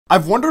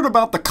I've wondered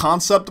about the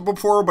concept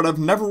before, but I've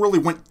never really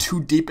went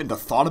too deep into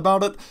thought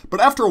about it. But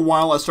after a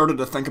while, I started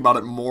to think about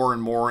it more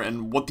and more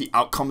and what the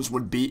outcomes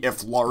would be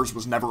if Lars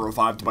was never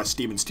revived by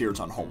Steven's tears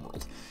on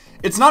Homeworld.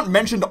 It's not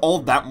mentioned all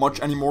that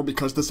much anymore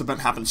because this event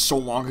happened so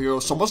long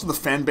ago, so most of the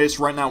fan base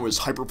right now is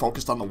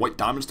hyper-focused on the White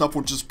Diamond stuff,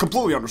 which is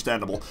completely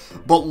understandable.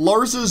 But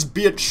Lars's,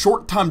 be it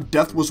short-time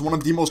death, was one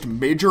of the most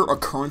major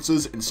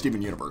occurrences in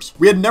Steven Universe.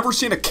 We had never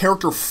seen a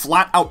character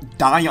flat-out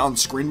die on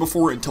screen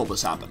before until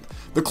this happened.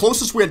 The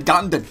closest we had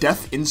gotten to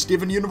death in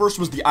Steven Universe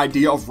was the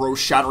idea of Rose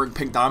shattering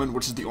Pink Diamond,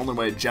 which is the only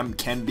way a gem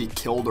can be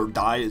killed or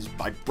die is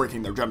by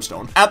breaking their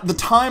gemstone. At the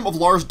time of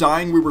Lars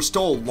dying, we were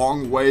still a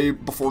long way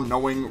before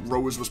knowing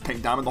Rose was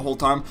Pink Diamond the whole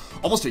time.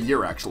 Almost a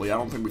year, actually. I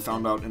don't think we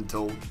found out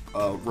until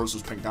Rose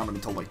was Pink Diamond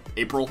until, like,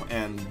 April,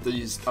 and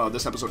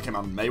this episode came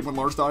out in May when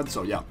Lars died,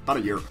 so yeah, about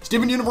a year.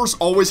 Steven Universe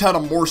always had a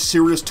more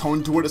serious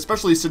tone to it,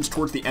 especially since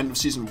towards the end of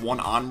Season 1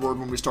 onward,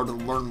 when we started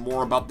to learn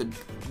more about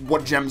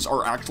what gems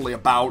are actually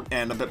about,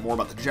 and a bit more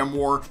about the Gem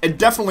War. It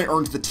definitely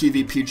earned the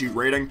TV PG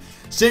rating.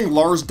 Seeing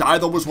Lars die,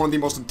 though, was one of the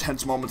most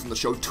intense moments in the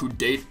show to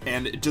date,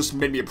 and it just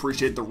made me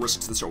appreciate the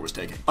risks the show was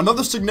taking.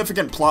 Another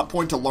significant plot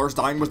point to Lars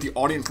dying was the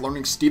audience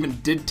learning Steven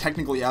did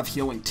technically have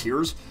healing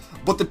tears,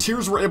 but the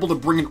tears were able to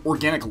bring an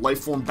organic life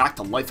form back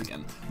to life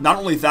again. Not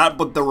only that,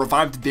 but the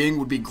revived being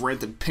would be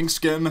granted pink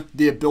skin,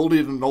 the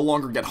ability to no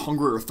longer get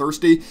hungry or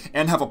thirsty,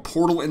 and have a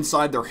portal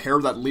inside their hair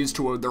that leads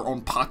to their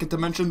own pocket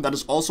dimension that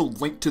is also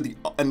linked to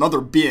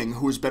another being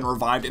who has been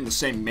revived in the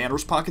same manner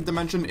as pocket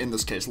dimension, in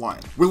this case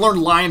Lion. We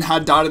learned Lion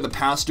had died in the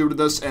past due to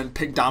this, and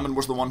Pink Diamond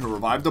was the one who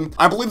revived him.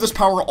 I believe this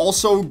power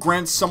also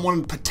grants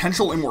someone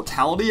potential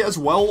immortality as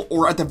well,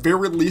 or at the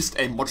very least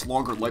a much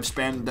longer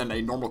lifespan than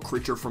a normal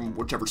creature from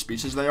whichever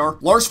species they are.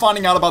 Lars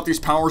finding out about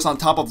these powers on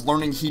top of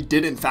learning he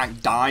did in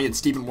fact die and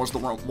Steven was the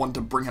one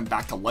to bring him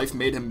back to life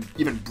made him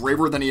even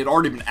braver than he had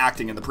already been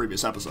acting in the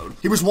previous episode.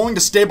 He was willing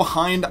to stay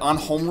behind on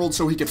Homeworld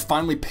so he could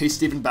finally pay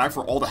Steven back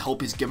for all the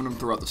help he's given him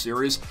throughout the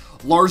series.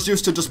 Lars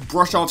used to just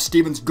brush off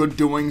Steven's good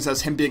doings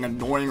as him being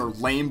annoying or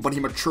lame, but he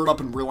matured up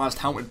and realized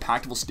how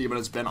impactful Steven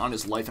has been on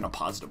his life in a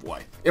positive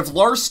way. If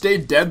Lars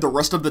stayed dead, the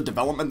rest of the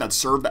development that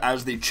served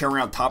as the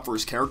cherry on top for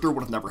his character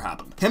would have never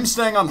happened. Him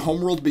staying on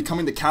Homeworld,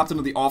 becoming the captain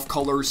of the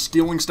off-colors,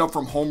 stealing stuff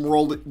from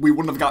Homeworld, we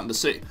wouldn't have gotten to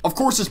see. Of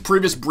course, his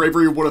previous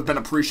bravery would have been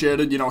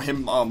appreciated, you know,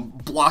 him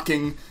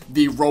blocking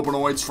the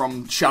Robonoids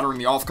from shattering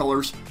the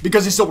off-colors,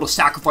 because he still would have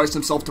sacrificed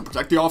himself to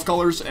protect the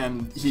off-colors,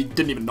 and he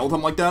didn't even know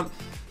them like that.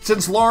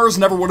 Since Lars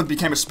never would have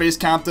become a space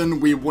captain,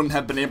 we wouldn't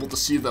have been able to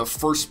see the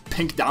first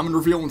Pink Diamond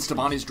reveal in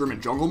Stevani's Dream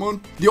and Jungle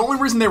Moon. The only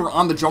reason they were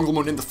on the Jungle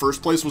Moon in the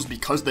first place was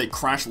because they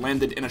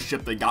crash-landed in a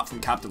ship they got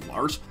from Captain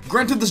Lars.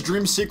 Granted, this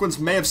dream sequence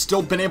may have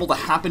still been able to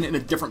happen in a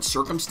different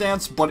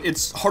circumstance, but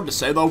it's hard to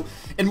say though.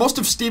 In most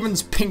of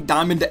Steven's Pink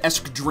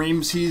Diamond-esque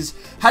dreams, he's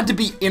had to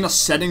be in a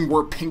setting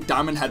where Pink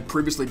Diamond had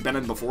previously been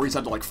in before. He's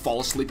had to like fall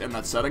asleep in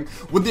that setting,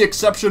 with the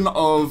exception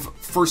of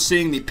first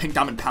seeing the Pink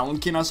Diamond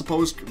Palanquin, I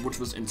suppose, which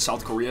was in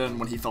South Korea, and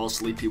when he fell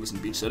asleep, he was in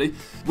Beach City.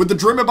 With the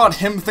dream about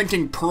him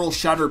thinking Pearl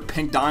shattered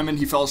Pink Diamond,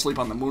 he fell asleep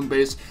on the moon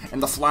base, and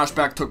the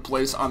flashback took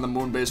place on the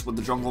moon base with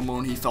the Jungle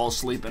Moon. He fell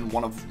asleep in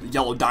one of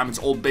Yellow Diamond's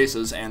old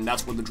bases, and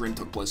that's where the dream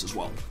took place as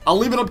well. I'll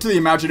leave it up to the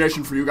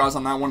imagination for you guys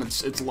on that one.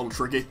 It's a little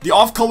tricky. The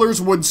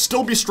off-colors would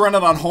still be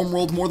stranded on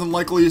Homeworld more than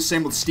likely,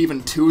 same with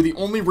Steven too. The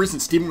only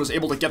reason Steven was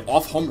able to get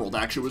off Homeworld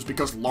actually was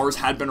because Lars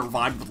had been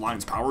revived with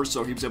Lion's powers,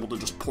 so he was able to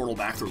just portal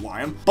back through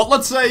Lion. But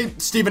let's say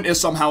Steven is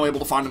somehow able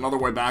to find another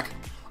way back.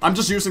 I'm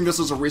just using this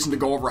as a reason to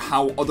go over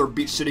how other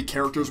Beach City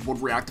characters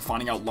would react to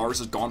finding out Lars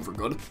is gone for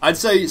good. I'd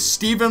say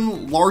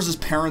Steven, Lars's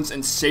parents,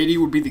 and Sadie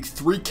would be the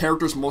three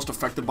characters most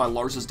affected by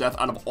Lars's death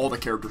out of all the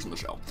characters in the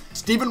show.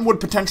 Steven would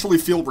potentially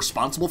feel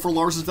responsible for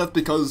Lars's death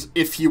because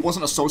if he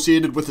wasn't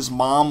associated with his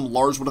mom,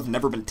 Lars would have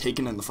never been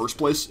taken in the first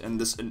place,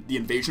 and the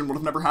invasion would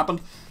have never happened.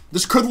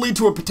 This could lead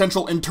to a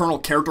potential internal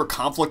character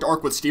conflict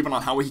arc with Steven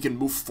on how he can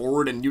move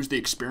forward and use the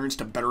experience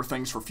to better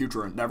things for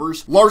future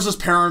endeavors. Lars's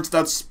parents,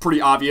 that's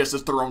pretty obvious,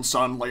 it's their own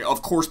son. Like,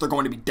 of course they're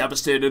going to be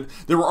devastated.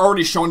 They were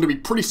already shown to be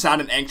pretty sad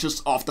and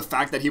anxious off the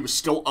fact that he was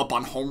still up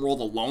on Homeworld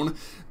alone.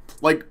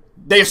 Like,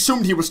 they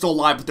assumed he was still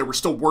alive, but they were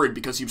still worried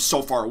because he was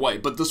so far away.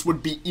 But this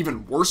would be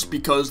even worse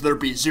because there'd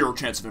be zero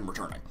chance of him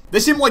returning. They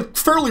seem like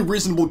fairly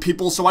reasonable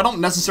people, so I don't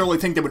necessarily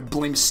think they would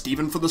blame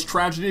Steven for this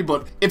tragedy,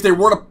 but if they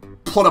were to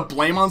put a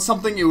blame on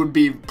something, it would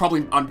be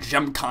probably on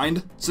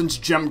Gemkind, since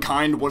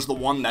Gemkind was the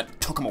one that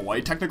took him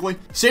away, technically.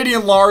 Sadie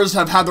and Lars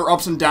have had their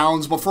ups and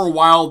downs, but for a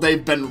while,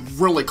 they've been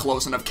really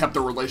close and have kept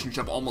their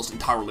relationship almost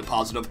entirely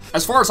positive.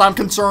 As far as I'm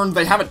concerned,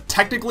 they haven't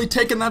technically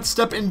taken that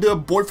step into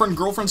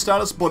boyfriend-girlfriend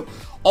status, but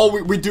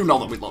we do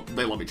know that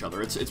they love each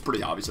other. It's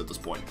pretty obvious at this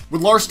point.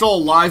 With Lars still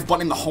alive,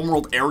 but in the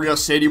Homeworld area,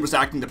 Sadie was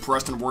acting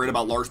depressed and worried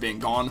about Lars being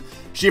gone.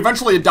 She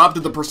eventually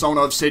adopted the persona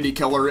of Sadie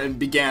Killer and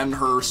began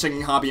her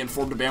singing hobby and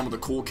formed a band with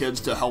the cool kids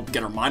to help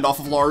get her mind off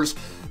of Lars.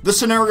 This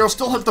scenario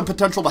still has the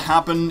potential to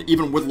happen,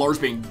 even with Lars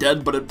being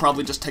dead, but it'd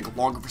probably just take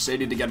longer for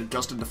Sadie to get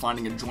adjusted to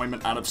finding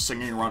enjoyment out of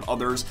singing around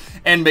others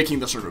and making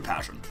this her new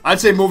passion. I'd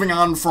say moving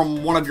on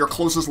from one of your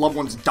closest loved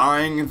ones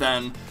dying,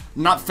 then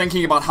not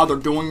thinking about how they're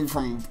doing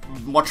from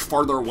much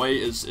farther away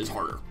is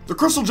harder. The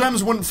Crystal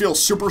Gems wouldn't feel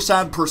super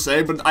sad per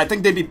se, but I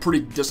think they'd be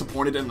pretty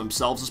disappointed in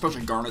themselves,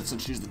 especially Garnet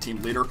since she's the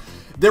team leader.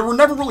 They were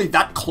never really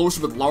that close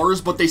with Lars,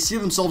 but they see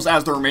themselves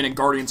as the remaining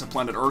guardians of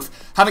planet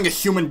Earth. Having a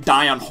human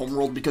die on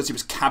homeworld because he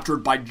was captured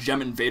by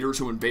gem invaders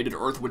who invaded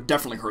Earth would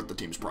definitely hurt the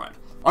team's pride.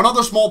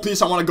 Another small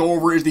piece I want to go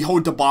over is the whole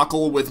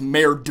debacle with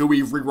Mayor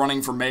Dewey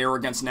rerunning for mayor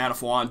against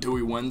Nanafua, and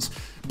Dewey wins.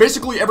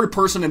 Basically, every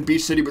person in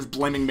Beach City was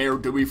blaming Mayor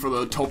Dewey for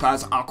the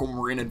Topaz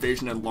Aquamarine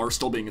invasion and Lars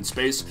still being in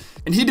space,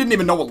 and he didn't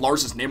even know what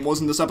Lars' name was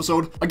in this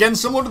episode. Again,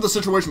 similar to the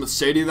situation with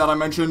Sadie that I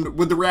mentioned,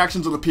 with the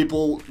reactions of the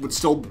people would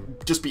still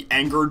just be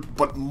angered,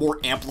 but more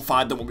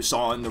amplified than what we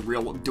saw in the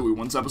real Dewey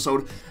Wins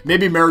episode.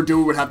 Maybe Mayor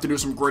Dewey would have to do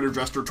some greater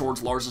gesture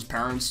towards Lars'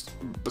 parents,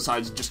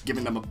 besides just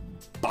giving them a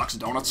box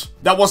of donuts.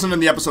 That wasn't in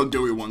the episode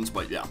Dewey Wins,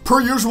 but yeah.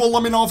 Per usual,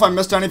 let me know if I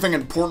missed anything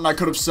important I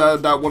could have said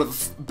that would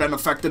have been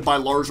affected by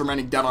Lars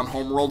remaining dead on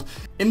Homeworld.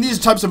 In these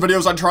types of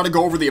videos, I try to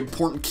go over the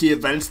important key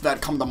events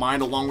that come to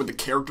mind along with the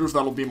characters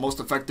that'll be most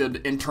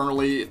affected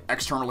internally,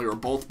 externally, or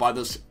both by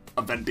this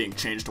event being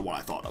changed to what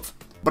I thought of.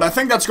 But I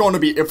think that's going to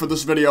be it for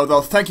this video,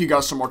 though. Thank you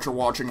guys so much for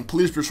watching, and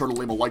please be sure to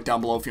leave a like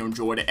down below if you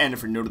enjoyed it, and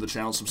if you're new to the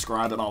channel,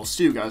 subscribe, and I'll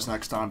see you guys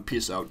next time.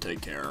 Peace out,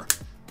 take care,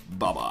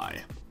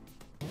 bye-bye.